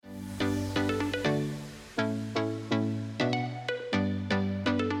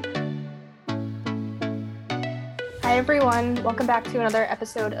Hi, everyone. Welcome back to another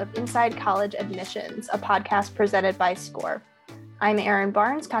episode of Inside College Admissions, a podcast presented by SCORE. I'm Erin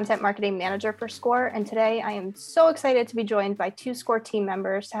Barnes, Content Marketing Manager for SCORE, and today I am so excited to be joined by two SCORE team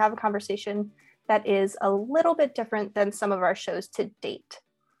members to have a conversation that is a little bit different than some of our shows to date.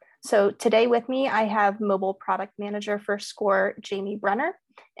 So today with me, I have Mobile Product Manager for SCORE, Jamie Brenner,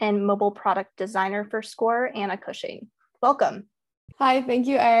 and Mobile Product Designer for SCORE, Anna Cushing. Welcome. Hi, thank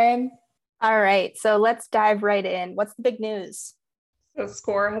you, Erin. All right, so let's dive right in. What's the big news? So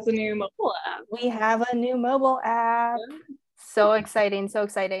SCORE has a new mobile app. We have a new mobile app. So exciting, so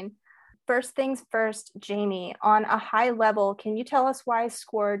exciting. First things first, Jamie, on a high level, can you tell us why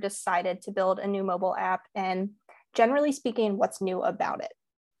SCORE decided to build a new mobile app and generally speaking, what's new about it?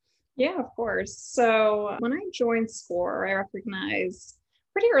 Yeah, of course. So when I joined SCORE, I recognized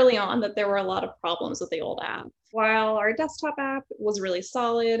pretty early on that there were a lot of problems with the old app. While our desktop app was really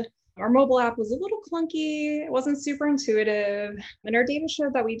solid, our mobile app was a little clunky, it wasn't super intuitive, and our data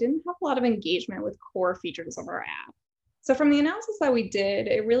showed that we didn't have a lot of engagement with core features of our app. So from the analysis that we did,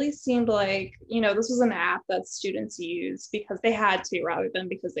 it really seemed like, this was an app that students used because they had to rather than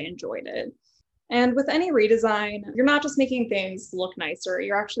because they enjoyed it. And with any redesign, you're not just making things look nicer,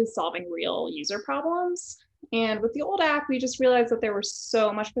 you're actually solving real user problems. And with the old app, we just realized that there was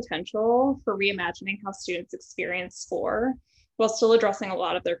so much potential for reimagining how students experience SCORE while still addressing a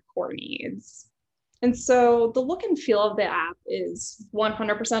lot of their core needs. And so the look and feel of the app is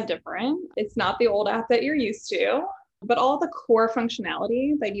 100% different. It's not the old app that you're used to, but all the core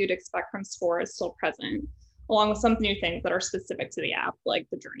functionality that you'd expect from SCORE is still present, along with some new things that are specific to the app, like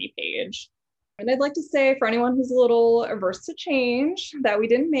the journey page. And I'd like to say for anyone who's a little averse to change, that we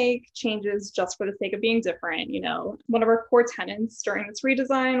didn't make changes just for the sake of being different. One of our core tenets during this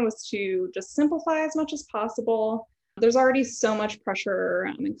redesign was to just simplify as much as possible. There's already so much pressure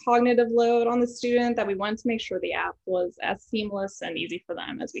and cognitive load on the student that we wanted to make sure the app was as seamless and easy for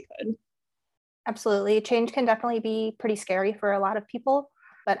them as we could. Absolutely. Change can definitely be pretty scary for a lot of people,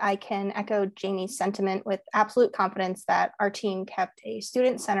 but I can echo Jamie's sentiment with absolute confidence that our team kept a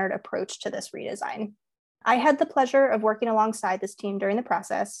student-centered approach to this redesign. I had the pleasure of working alongside this team during the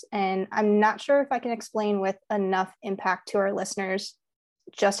process, and I'm not sure if I can explain with enough impact to our listeners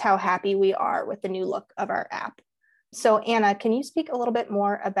just how happy we are with the new look of our app. So Anna, can you speak a little bit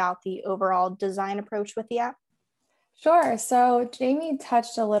more about the overall design approach with the app? Sure. So Jamie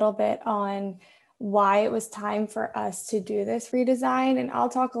touched a little bit on why it was time for us to do this redesign, and I'll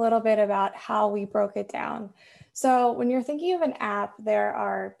talk a little bit about how we broke it down. So when you're thinking of an app, there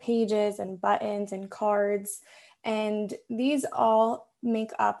are pages and buttons and cards, and these all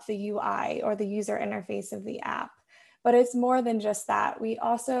make up the UI or the user interface of the app. But it's more than just that. We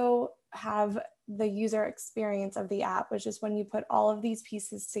also have the user experience of the app, which is when you put all of these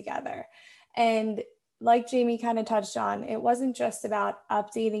pieces together. And like Jamie kind of touched on, it wasn't just about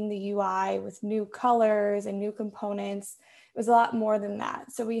updating the UI with new colors and new components. It was a lot more than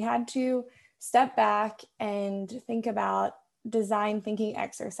that. So we had to step back and think about design thinking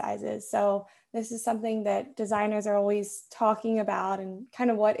exercises. So this is something that designers are always talking about and kind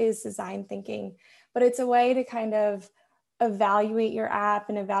of what is design thinking, but it's a way to kind of evaluate your app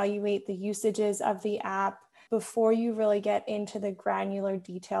and evaluate the usages of the app before you really get into the granular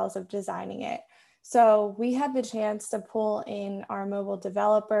details of designing it. So we had the chance to pull in our mobile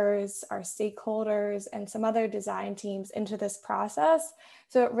developers, our stakeholders, and some other design teams into this process.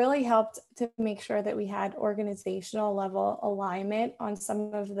 So it really helped to make sure that we had organizational level alignment on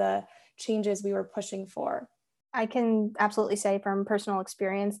some of the changes we were pushing for. I can absolutely say from personal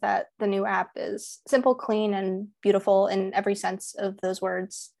experience that the new app is simple, clean, and beautiful in every sense of those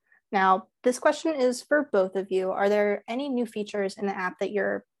words. Now, this question is for both of you. Are there any new features in the app that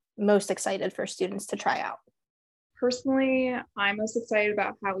you're most excited for students to try out? Personally, I'm most excited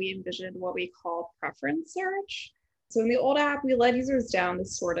about how we envisioned what we call preference search. So in the old app, we led users down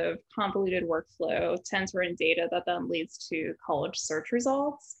this sort of convoluted workflow to enter in data that then leads to college search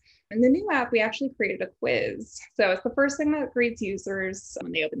results. In the new app, we actually created a quiz. So it's the first thing that greets users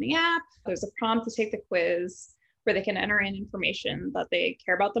when they open the app. There's a prompt to take the quiz where they can enter in information that they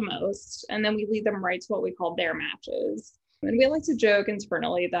care about the most. And then we lead them right to what we call their matches. And we like to joke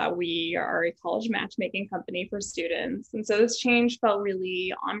internally that we are a college matchmaking company for students. And so this change felt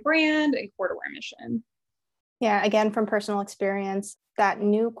really on brand and core to our mission. Yeah, again, from personal experience, that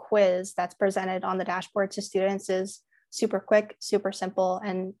new quiz that's presented on the dashboard to students is super quick, super simple,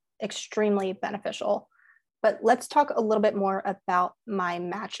 and extremely beneficial. But let's talk a little bit more about My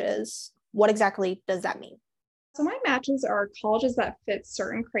Matches. What exactly does that mean? So My Matches are colleges that fit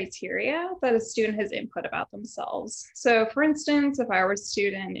certain criteria that a student has input about themselves. So for instance, if I were a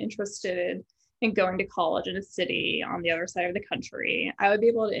student interested and going to college in a city on the other side of the country, I would be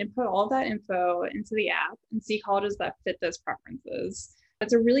able to input all of that info into the app and see colleges that fit those preferences.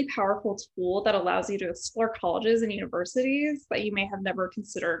 It's a really powerful tool that allows you to explore colleges and universities that you may have never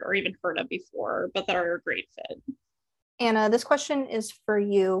considered or even heard of before, but that are a great fit. Anna, this question is for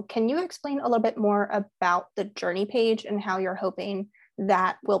you. Can you explain a little bit more about the journey page and how you're hoping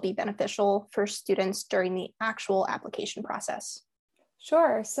that will be beneficial for students during the actual application process?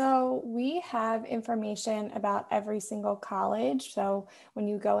 Sure. So we have information about every single college. So when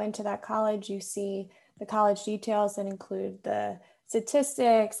you go into that college, you see the college details that include the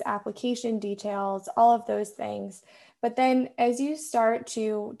statistics, application details, all of those things. But then as you start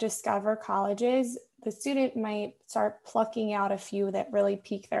to discover colleges, the student might start plucking out a few that really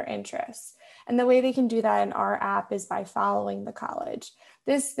pique their interest. And the way they can do that in our app is by following the college.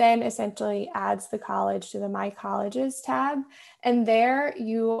 This then essentially adds the college to the My Colleges tab. And there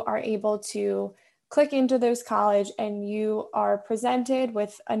you are able to click into those college and you are presented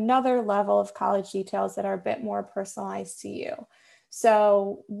with another level of college details that are a bit more personalized to you.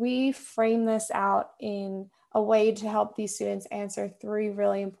 So we frame this out in a way to help these students answer 3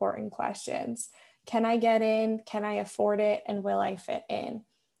 really important questions. Can I get in? Can I afford it? And will I fit in?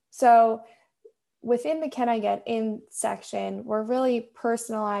 So within the Can I Get In section, we're really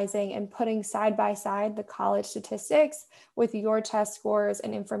personalizing and putting side by side the college statistics with your test scores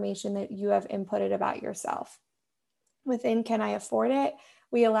and information that you have inputted about yourself. Within Can I Afford It,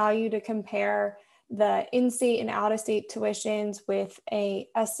 we allow you to compare the in-state and out-of-state tuitions with an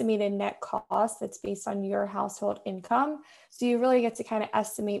estimated net cost that's based on your household income. So you really get to kind of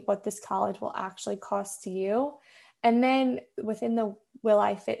estimate what this college will actually cost to you. And then within the Will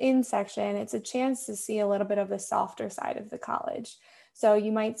I Fit In section, it's a chance to see a little bit of the softer side of the college. So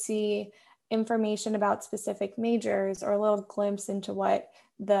you might see information about specific majors or a little glimpse into what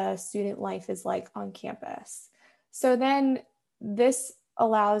the student life is like on campus. So then this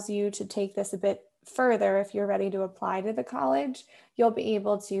allows you to take this a bit further. If you're ready to apply to the college, you'll be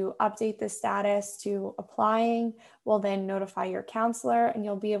able to update the status to applying. We'll then notify your counselor and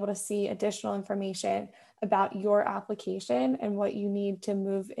you'll be able to see additional information about your application and what you need to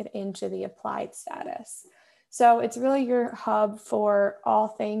move it into the applied status. So it's really your hub for all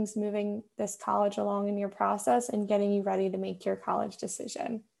things moving this college along in your process and getting you ready to make your college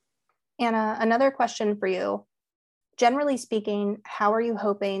decision. Anna, another question for you. Generally speaking, how are you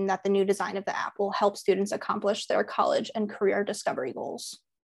hoping that the new design of the app will help students accomplish their college and career discovery goals?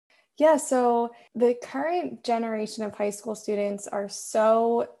 Yeah, so the current generation of high school students are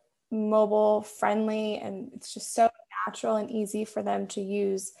so mobile friendly and it's just so natural and easy for them to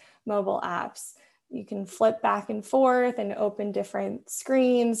use mobile apps. You can flip back and forth and open different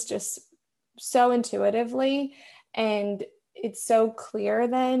screens just so intuitively. And it's so clear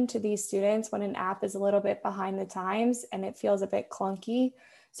then to these students when an app is a little bit behind the times and it feels a bit clunky.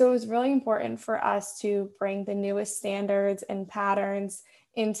 So it was really important for us to bring the newest standards and patterns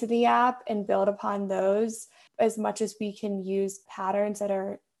into the app and build upon those. As much as we can use patterns that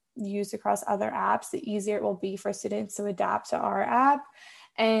are used across other apps, the easier it will be for students to adapt to our app.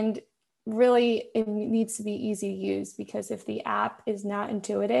 And really, it needs to be easy to use because if the app is not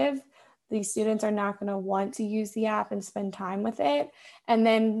intuitive, these students are not going to want to use the app and spend time with it. And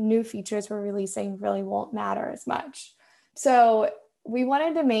then new features we're releasing really won't matter as much. So we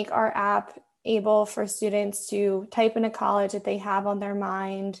wanted to make our app able for students to type in a college that they have on their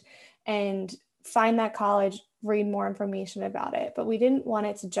mind and find that college, read more information about it. But we didn't want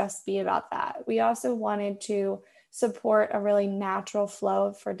it to just be about that. We also wanted to support a really natural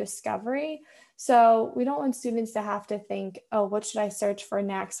flow for discovery. So we don't want students to have to think, oh, what should I search for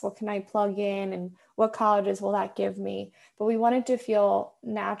next? What can I plug in? And what colleges will that give me? But we wanted to feel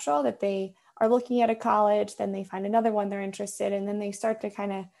natural that they are looking at a college, then they find another one they're interested in, and then they start to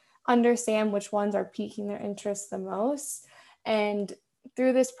kind of understand which ones are piquing their interest the most. And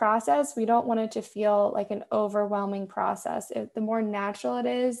through this process, we don't want it to feel like an overwhelming process. The more natural it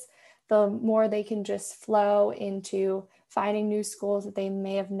is, the more they can just flow into finding new schools that they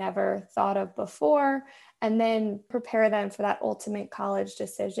may have never thought of before, and then prepare them for that ultimate college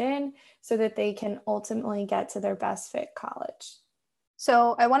decision so that they can ultimately get to their best fit college.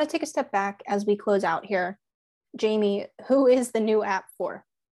 So I want to take a step back as we close out here. Jamie, who is the new app for?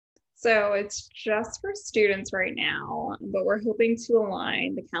 So it's just for students right now, but we're hoping to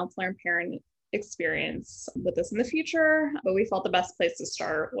align the counselor and parent experience with this in the future. But we felt the best place to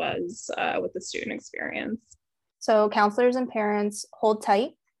start was with the student experience. So counselors and parents, hold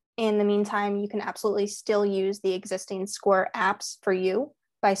tight. In the meantime, you can absolutely still use the existing SCORE apps for you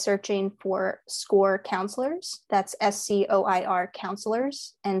by searching for SCORE Counselors. That's SCOIR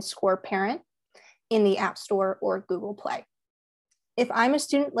Counselors and SCORE Parent. in the App Store or Google Play. If I'm a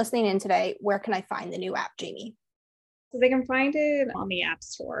student listening in today, where can I find the new app, Jamie? So they can find it on the App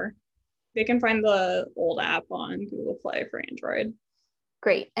Store. They can find the old app on Google Play for Android.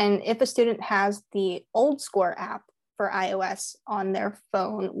 Great. And if a student has the old Score app for iOS on their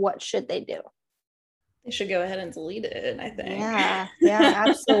phone, what should they do? They should go ahead and delete it, I think. Yeah,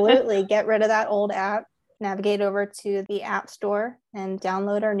 absolutely. Get rid of that old app, navigate over to the App Store and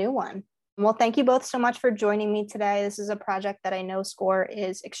download our new one. Well, thank you both so much for joining me today. This is a project that I know SCORE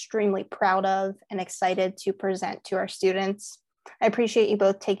is extremely proud of and excited to present to our students. I appreciate you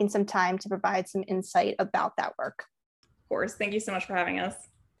both taking some time to provide some insight about that work. Of course. Thank you so much for having us.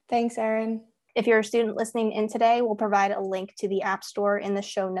 Thanks, Erin. If you're a student listening in today, we'll provide a link to the App Store in the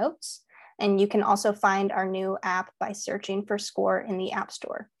show notes. And you can also find our new app by searching for SCORE in the App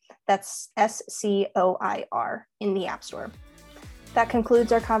Store. That's SCOIR in the App Store. That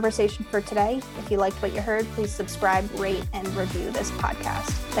concludes our conversation for today. If you liked what you heard, please subscribe, rate, and review this podcast.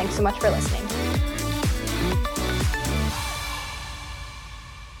 Thanks so much for listening.